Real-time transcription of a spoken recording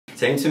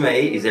Team to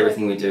me is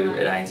everything we do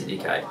at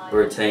ANZUK.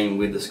 We're a team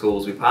with the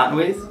schools we partner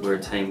with, we're a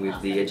team with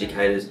the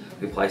educators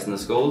we place in the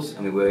schools,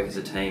 and we work as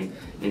a team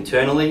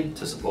internally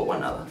to support one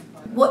another.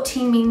 What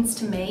team means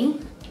to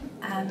me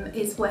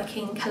is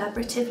working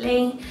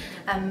collaboratively,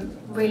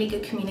 really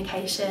good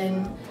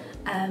communication,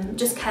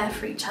 just care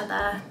for each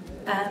other,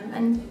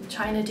 and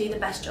trying to do the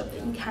best job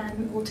that you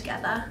can all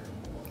together,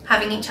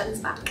 having each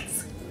other's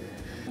backs.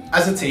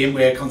 As a team,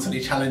 we're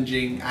constantly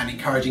challenging and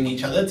encouraging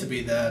each other to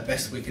be the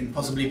best we can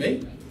possibly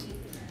be.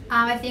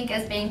 I think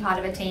as being part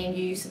of a team,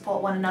 you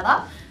support one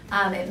another.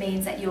 It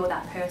means that you're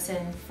that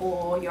person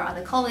for your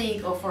other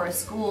colleague or for a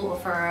school or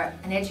for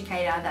an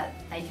educator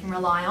that they can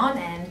rely on,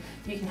 and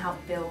you can help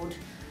build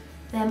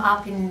them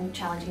up in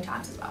challenging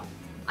times as well.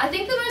 I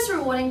think the most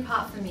rewarding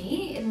part for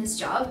me in this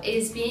job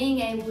is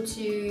being able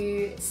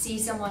to see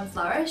someone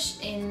flourish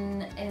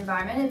in an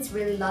environment. It's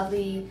really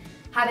lovely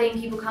having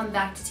people come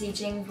back to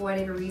teaching for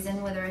whatever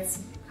reason, whether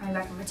it's coming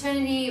back from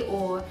maternity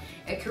or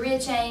a career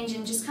change,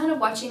 and just kind of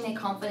watching their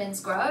confidence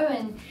grow.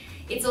 And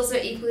it's also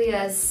equally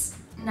as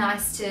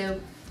nice to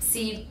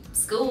see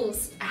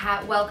schools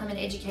welcome an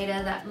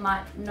educator that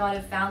might not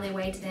have found their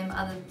way to them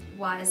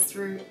otherwise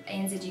through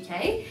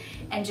ANZUK,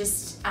 and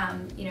just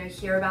you know,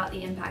 hear about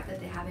the impact that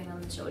they're having on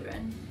the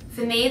children.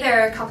 For me, there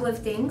are a couple of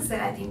things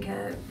that I think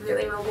are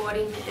really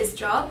rewarding with this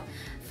job.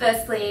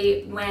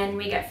 Firstly, when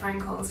we get phone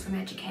calls from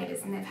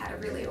educators and they've had a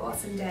really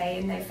awesome day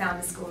and they've found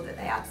a school that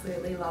they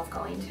absolutely love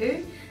going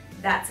to,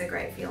 that's a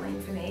great feeling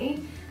for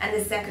me. And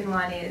the second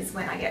one is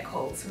when I get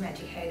calls from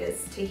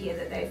educators to hear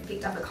that they've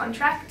picked up a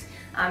contract,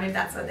 if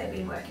that's what they've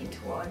been working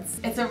towards.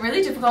 It's a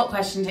really difficult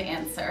question to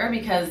answer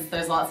because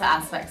there's lots of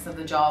aspects of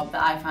the job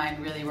that I find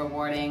really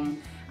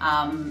rewarding,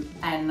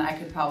 and I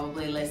could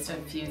probably list a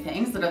few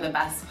things that are the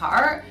best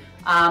part.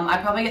 I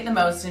probably get the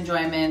most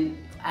enjoyment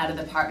out of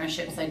the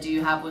partnerships I do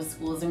have with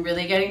schools and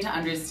really getting to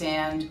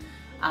understand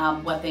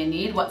what they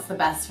need, what's the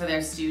best for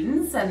their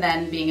students, and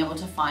then being able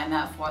to find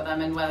that for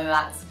them. And whether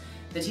that's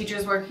the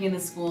teachers working in the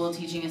school,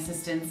 teaching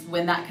assistants,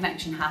 when that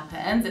connection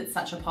happens, it's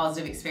such a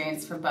positive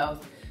experience for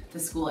both the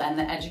school and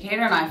the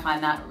educator, and I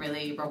find that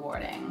really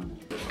rewarding.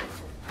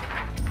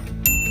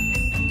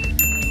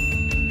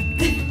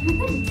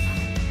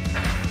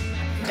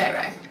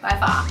 J-Ro, by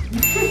far.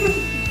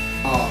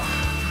 Oh,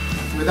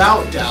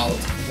 without doubt,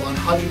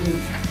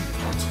 120%.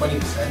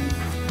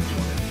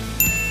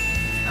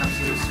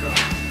 Absolute strong.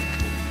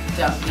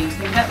 Don't need to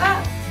think about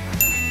that.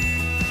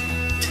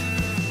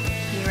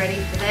 Are you ready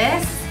for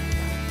this?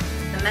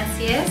 The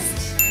messiest.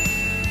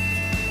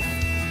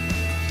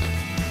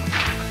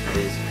 That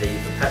is P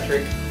for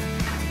Patrick.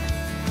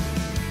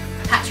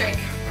 Patrick.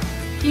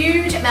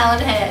 Huge melon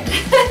head.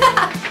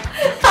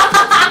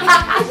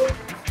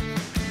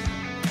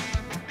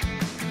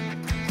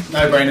 No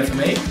brainer for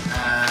me,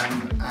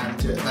 and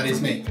that is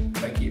me.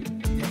 Thank you.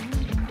 Yeah.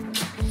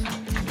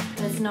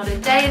 There's not a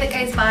day that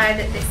goes by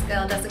that this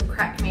girl doesn't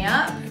crack me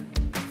up.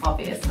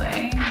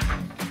 Obviously.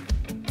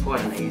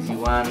 Quite an easy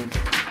one.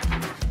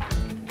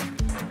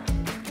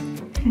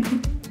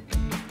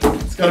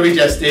 It's got to be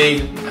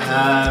Jesty.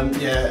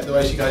 Yeah, the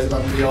way she goes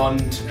above and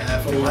beyond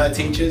for all her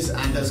teachers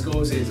and her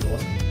schools is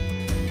awesome.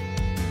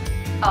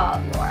 Oh,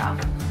 Laura.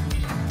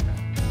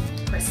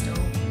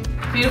 Crystal.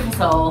 Beautiful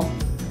soul,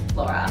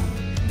 Laura.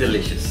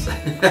 Delicious.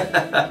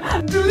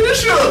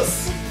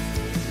 Delicious!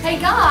 Hey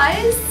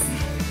guys!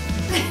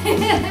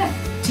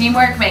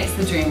 Teamwork makes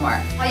the dream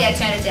work. Oh yeah,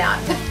 turn it down.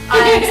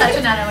 I am such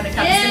a nana when it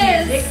comes to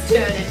music.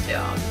 Turn it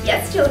down.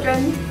 Yes,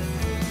 children.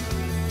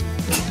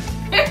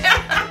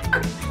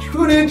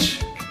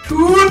 Tunage!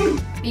 Tune!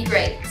 Be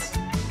great.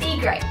 Be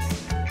great.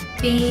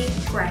 Be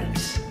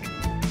great.